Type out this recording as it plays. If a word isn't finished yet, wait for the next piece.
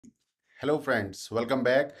Hello friends, welcome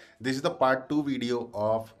back. This is the part 2 video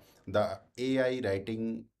of the AI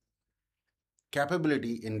writing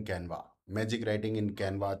capability in Canva. Magic writing in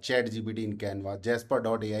Canva, ChatGPT in Canva,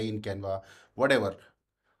 Jasper.AI in Canva, whatever.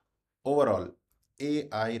 Overall,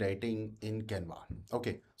 AI writing in Canva.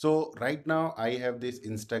 Okay, so right now I have this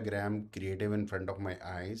Instagram creative in front of my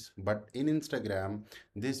eyes, but in Instagram,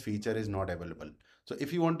 this feature is not available. So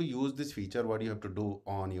if you want to use this feature, what you have to do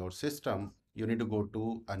on your system, you need to go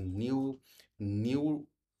to a new new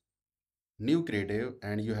creative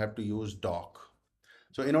and you have to use doc.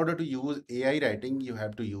 So in order to use AI writing, you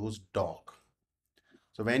have to use doc.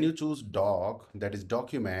 So when you choose doc, that is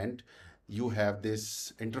document, you have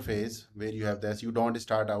this interface where you have this. You don't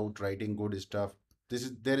start out writing good stuff.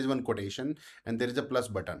 There is one quotation and there is a plus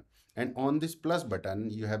button. And on this plus button,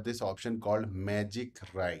 you have this option called Magic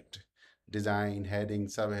Write. Design, heading,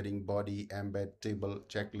 subheading, body, embed, table,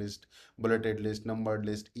 checklist, bulleted list, numbered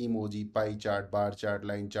list, emoji, pie chart, bar chart,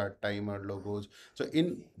 line chart, timer, logos. So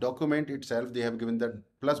in document itself, they have given the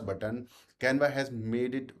plus button. Canva has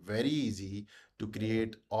made it very easy to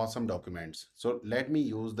create awesome documents. So let me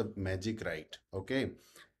use the magic write. Okay,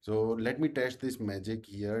 so let me test this magic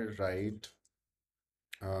here. Write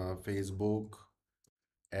Facebook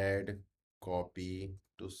ad copy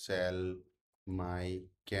to sell my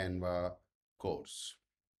Canva course.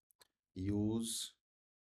 Use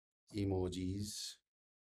emojis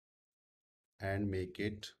and make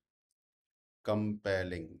it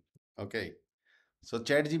compelling. Okay, so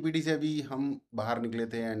ChatGPT से भी हम बाहर निकले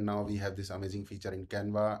थे and now we have this amazing feature in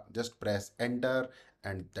Canva. Just press enter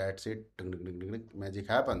and that's it. Magic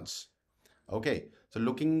happens. Okay, so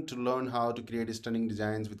looking to learn how to create stunning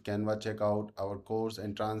designs with Canva, check out our course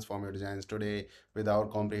and transform your designs today. With our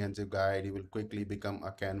comprehensive guide, you will quickly become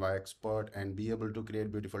a Canva expert and be able to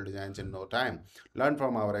create beautiful designs in no time. Learn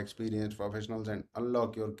from our experienced professionals and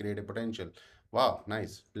unlock your creative potential. Wow,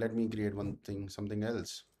 nice. Let me create one thing, something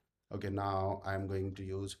else. Okay, now I'm going to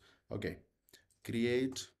use, okay,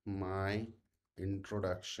 create my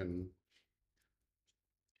introduction.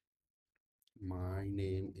 My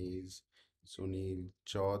name is Sunil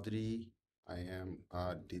Chaudhary. I am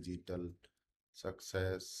a digital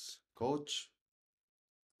success coach.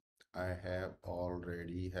 I have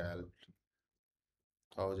already helped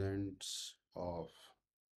thousands of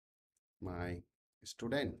my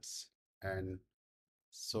students and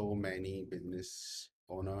so many business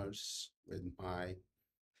owners with my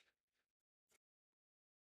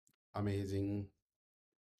amazing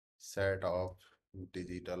set of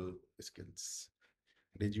digital skills,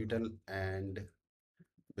 digital and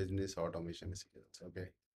business automation skills. Okay,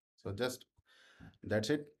 so just that's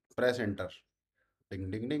it. Press enter.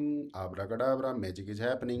 Ding ding ding, abracadabra, magic is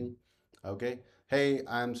happening. Okay. Hey,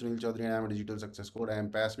 I'm Sunil Chaudhary and I'm a digital success coach. I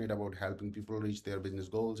am passionate about helping people reach their business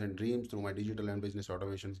goals and dreams through my digital and business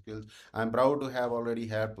automation skills. I'm proud to have already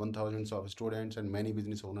helped 1000s of students and many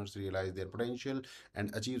business owners realize their potential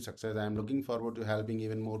and achieve success. I am looking forward to helping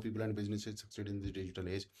even more people and businesses succeed in this digital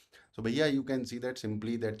age. So, Bhaiya, you can see that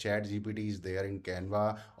simply that Chat GPT is there in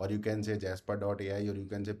Canva, or you can say Jasper.AI, or you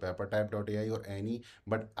can say PaperType.ai, or any.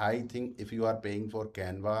 But I think if you are paying for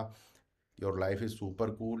Canva, your life is super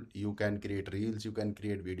cool. You can create reels, you can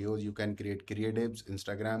create videos, you can create creatives,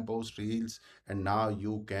 Instagram posts, reels, and now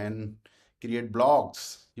you can create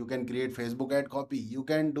blogs, you can create Facebook ad copy, you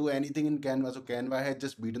can do anything in Canva. So Canva has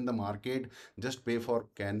just beaten the market. Just pay for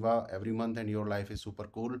Canva every month and your life is super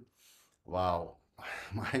cool. Wow.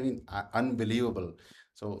 I mean, unbelievable.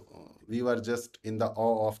 So we were just in the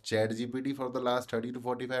awe of Chat GPT for the last 30 to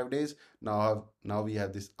 45 days. Now we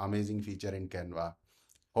have this amazing feature in Canva.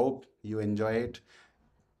 Hope you enjoy it.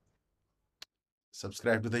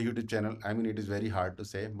 Subscribe to the YouTube channel. I mean, it is very hard to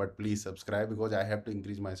say, but please subscribe because I have to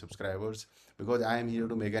increase my subscribers because I am here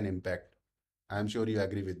to make an impact. I am sure you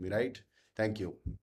agree with me, right? Thank you.